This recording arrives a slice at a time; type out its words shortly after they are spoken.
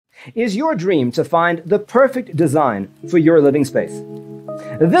Is your dream to find the perfect design for your living space?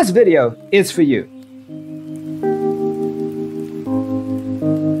 This video is for you.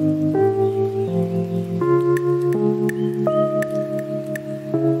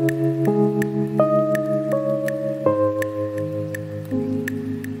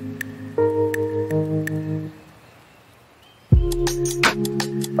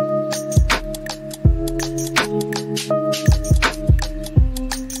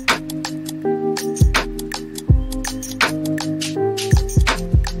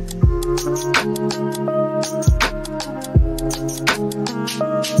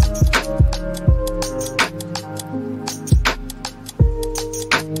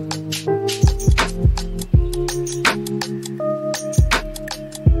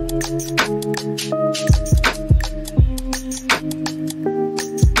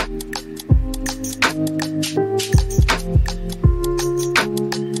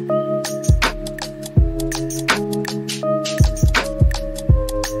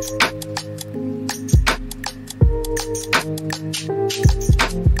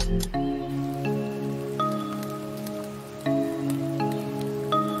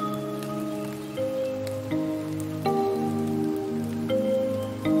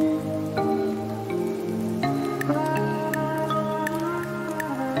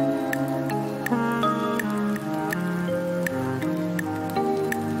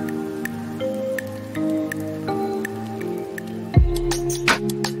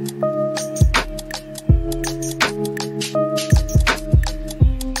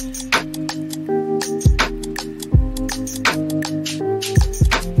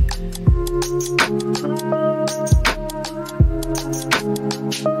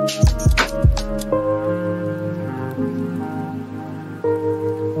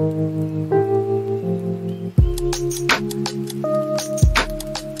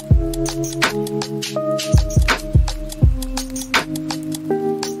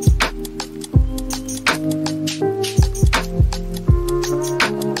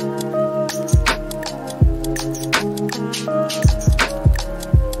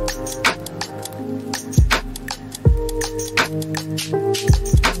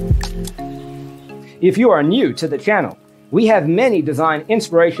 If you are new to the channel, we have many design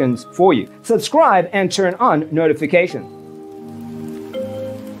inspirations for you. Subscribe and turn on notifications.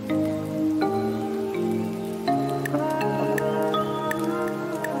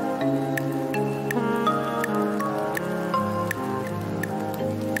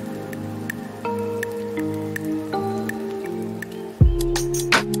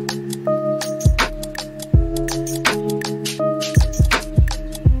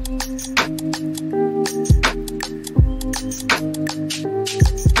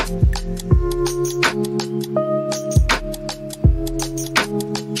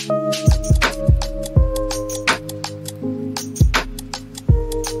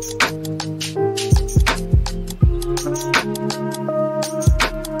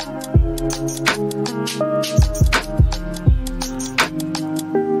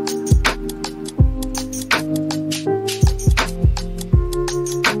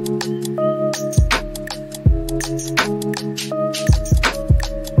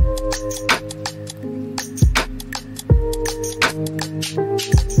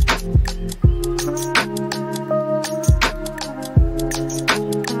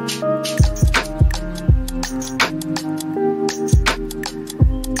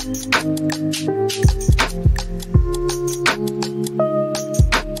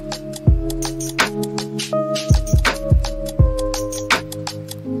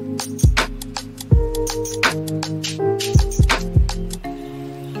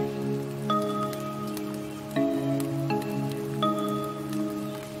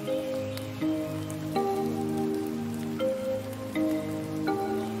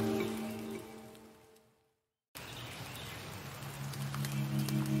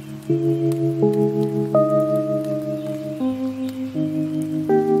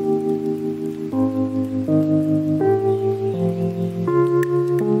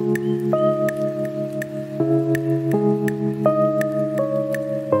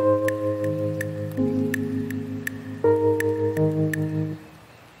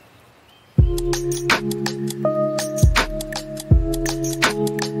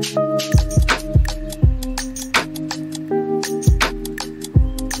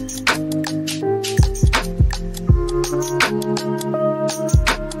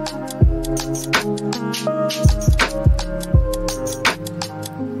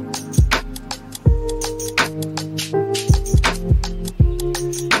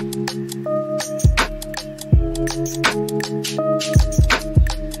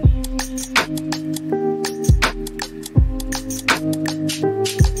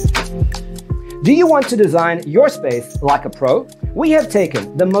 Do you want to design your space like a pro? We have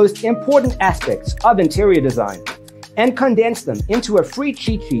taken the most important aspects of interior design and condensed them into a free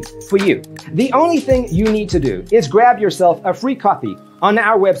cheat sheet for you. The only thing you need to do is grab yourself a free copy on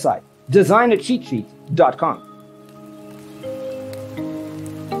our website, designercheatsheet.com.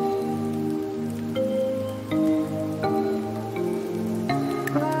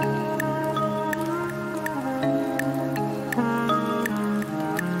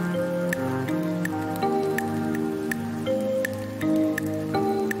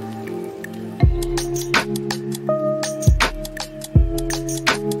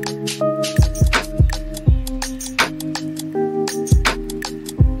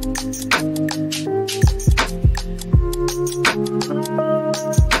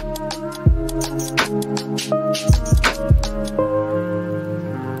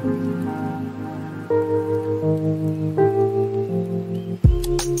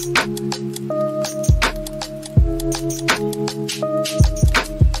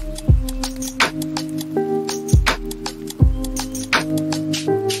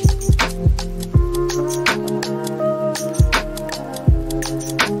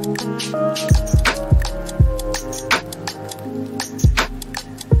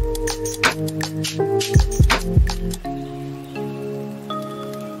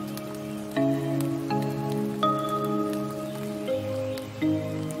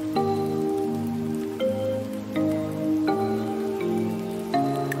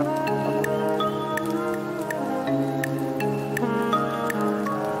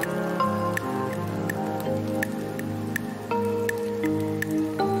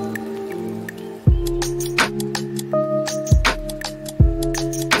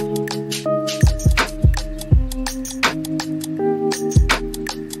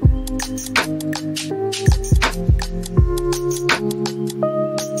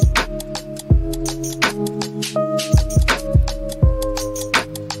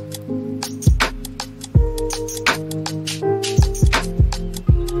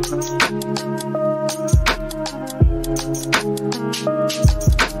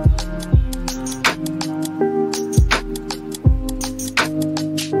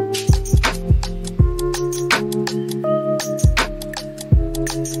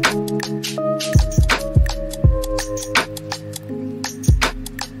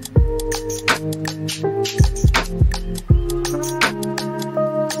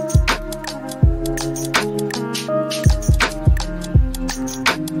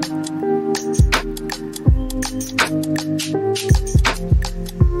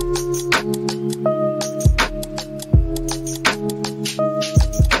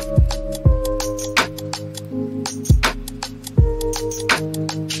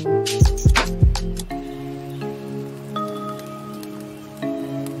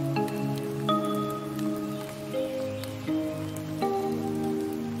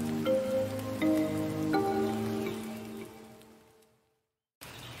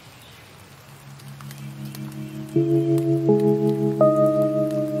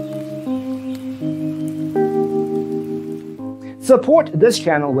 Support this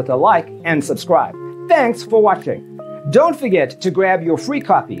channel with a like and subscribe. Thanks for watching. Don't forget to grab your free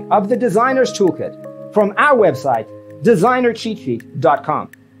copy of the Designer's Toolkit from our website,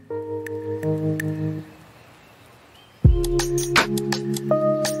 designercheatsheet.com.